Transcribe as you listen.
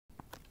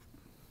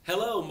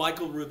Hello,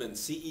 Michael Rubin,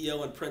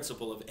 CEO and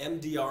Principal of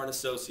Mdra and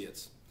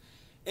Associates.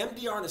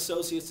 Mdra and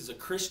Associates is a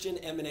Christian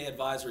M&A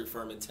advisory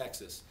firm in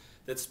Texas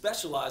that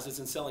specializes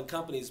in selling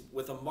companies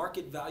with a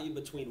market value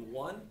between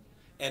 1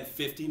 and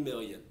 50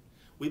 million.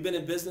 We've been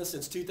in business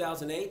since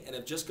 2008 and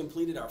have just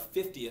completed our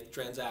 50th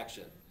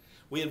transaction.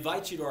 We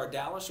invite you to our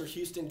Dallas or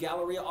Houston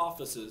Galleria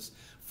offices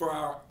for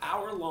our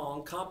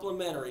hour-long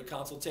complimentary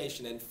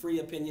consultation and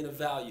free opinion of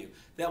value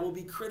that will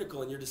be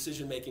critical in your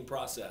decision-making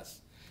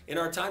process. In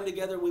our time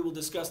together, we will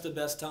discuss the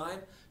best time,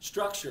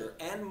 structure,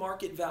 and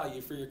market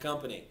value for your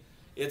company.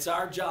 It's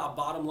our job,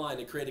 bottom line,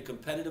 to create a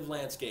competitive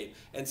landscape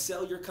and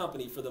sell your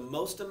company for the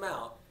most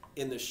amount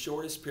in the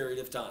shortest period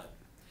of time.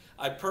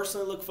 I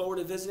personally look forward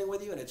to visiting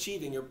with you and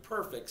achieving your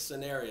perfect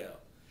scenario.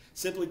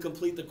 Simply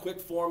complete the quick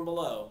form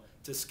below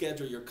to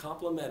schedule your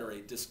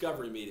complimentary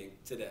discovery meeting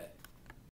today.